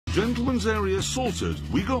Gentleman's area sorted,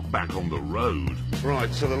 we got back on the road.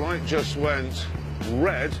 Right, so the light just went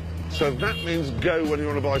red, so that means go when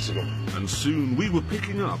you're on a bicycle. And soon we were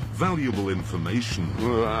picking up valuable information.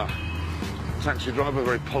 Taxi driver,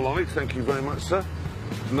 very polite, thank you very much, sir.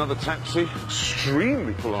 Another taxi,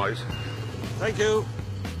 extremely polite. Thank you.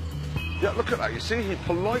 Yeah, look at that, you see, he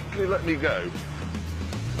politely let me go.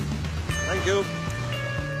 Thank you.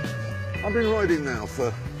 I've been riding now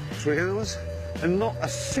for 3 hours, and not a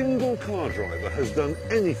single car driver has done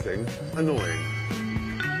anything annoying.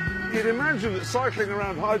 You'd imagine that cycling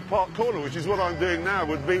around Hyde Park Corner, which is what I'm doing now,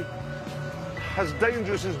 would be as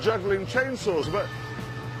dangerous as juggling chainsaws, but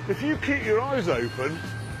if you keep your eyes open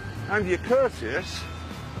and you're courteous,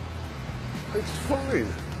 it's fine.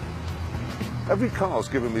 Every car's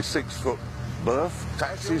given me 6-foot berth,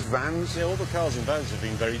 taxis, vans. Yeah, all the cars and vans have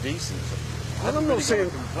been very decent. And I'm not seeing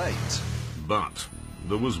complaints. But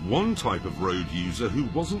there was one type of road user who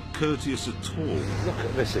wasn't courteous at all. Look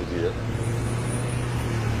at this idiot.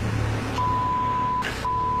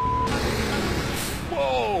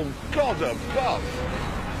 Oh, God above!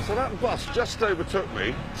 So that bus just overtook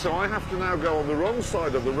me, so I have to now go on the wrong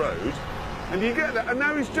side of the road, and you get that, and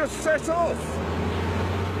now he's just set off!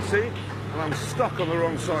 You see? And I'm stuck on the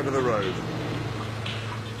wrong side of the road.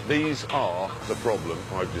 These are the problem,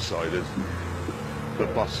 I've decided. The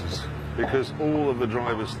buses. Because all of the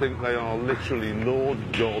drivers think they are literally Lord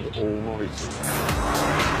God Almighty.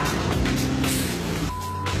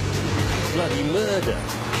 Bloody murder.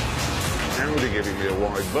 Audi giving me a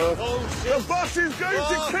wide berth. Oh, shit. The bus is going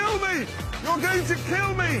to kill me! You're going to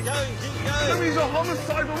kill me! Keep going. No, he's a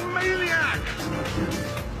homicidal maniac!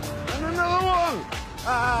 And another one!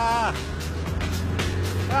 Ah!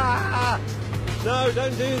 No,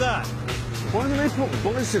 don't do that. Why do they put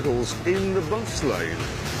bicycles in the bus lane?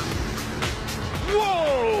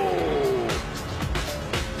 Whoa!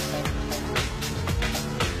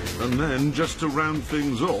 And then, just to round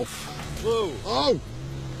things off... Whoa! Oh!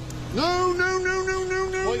 No, no, no, no, no,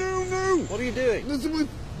 no, Wait. no, no! What are you doing?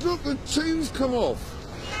 Look, the chain's come off.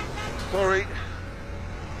 Sorry.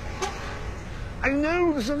 I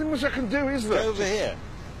know, there's nothing much I can do, is there? Go over here.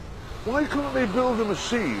 Why can't they build a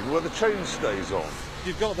machine where the chain stays on?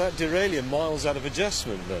 You've got that derailleur miles out of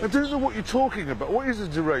adjustment, though. I don't know what you're talking about. What is a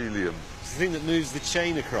derailleur? It's the thing that moves the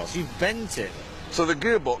chain across. You've bent it. So the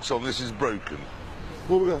gearbox on this is broken.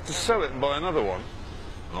 Well, we'll have to sell it and buy another one.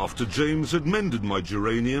 After James had mended my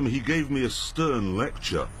geranium, he gave me a stern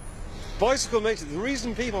lecture. Bicycle makes it. The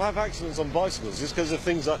reason people have accidents on bicycles is because of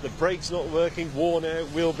things like the brakes not working, worn out,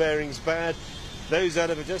 wheel bearings bad, those out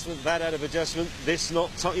of adjustment, that out of adjustment, this not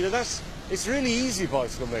tight. You know, it's really easy,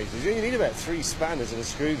 bicycle maintenance. You only need about 3 spanners and a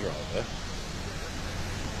screwdriver.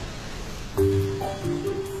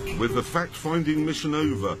 With the fact-finding mission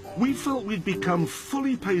over, we felt we'd become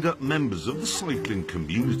fully paid-up members of the cycling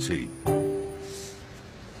community.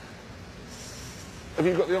 Have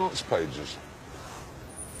you got the arts pages?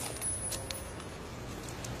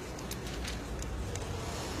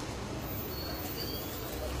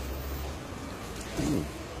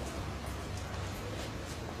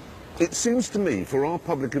 It seems to me, for our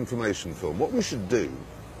public information film, what we should do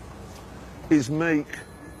is make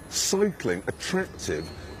cycling attractive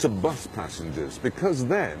to bus passengers, because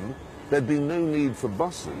then there'd be no need for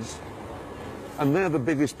buses, and they're the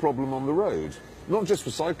biggest problem on the road. Not just for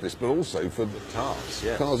cyclists, but also for Cars,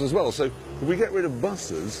 yeah. Cars as well. So if we get rid of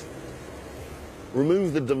buses,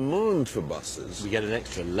 remove the demand for buses, We get an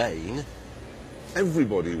extra lane.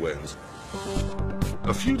 everybody wins.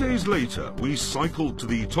 A few days later, we cycled to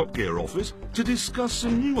the Top Gear office to discuss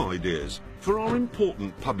some new ideas for our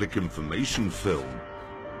important public information film.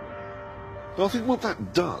 Well, I think what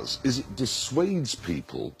that does is it dissuades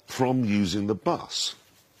people from using the bus.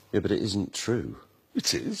 Yeah, but it isn't true.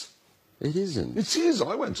 It is. It isn't. It is.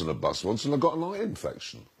 I went on a bus once and I got an eye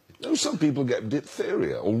infection. You know, some people get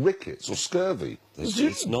diphtheria or rickets or scurvy.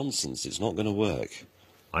 It's nonsense. It's not going to work.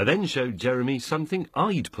 I then showed Jeremy something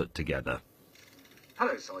I'd put together.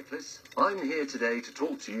 Hello cyclists, I'm here today to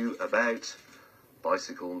talk to you about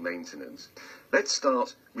bicycle maintenance. Let's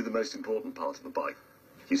start with the most important part of the bike.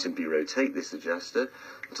 You simply rotate this adjuster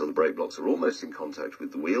until the brake blocks are almost in contact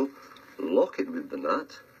with the wheel, lock it with the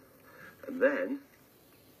nut, and then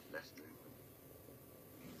less movement.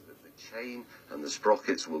 The chain and the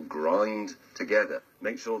sprockets will grind together.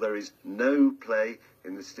 Make sure there is no play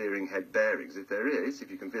in the steering head bearings. If there is, if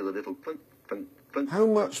you can feel a little clunk, clunk, clunk. How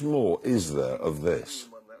much more is there of this?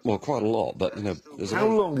 Well, quite a lot, but, you know, there's How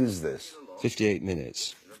long is this? 58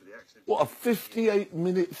 minutes. What, a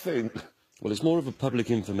 58-minute thing? Well, it's more of a public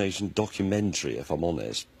information documentary, if I'm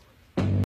honest.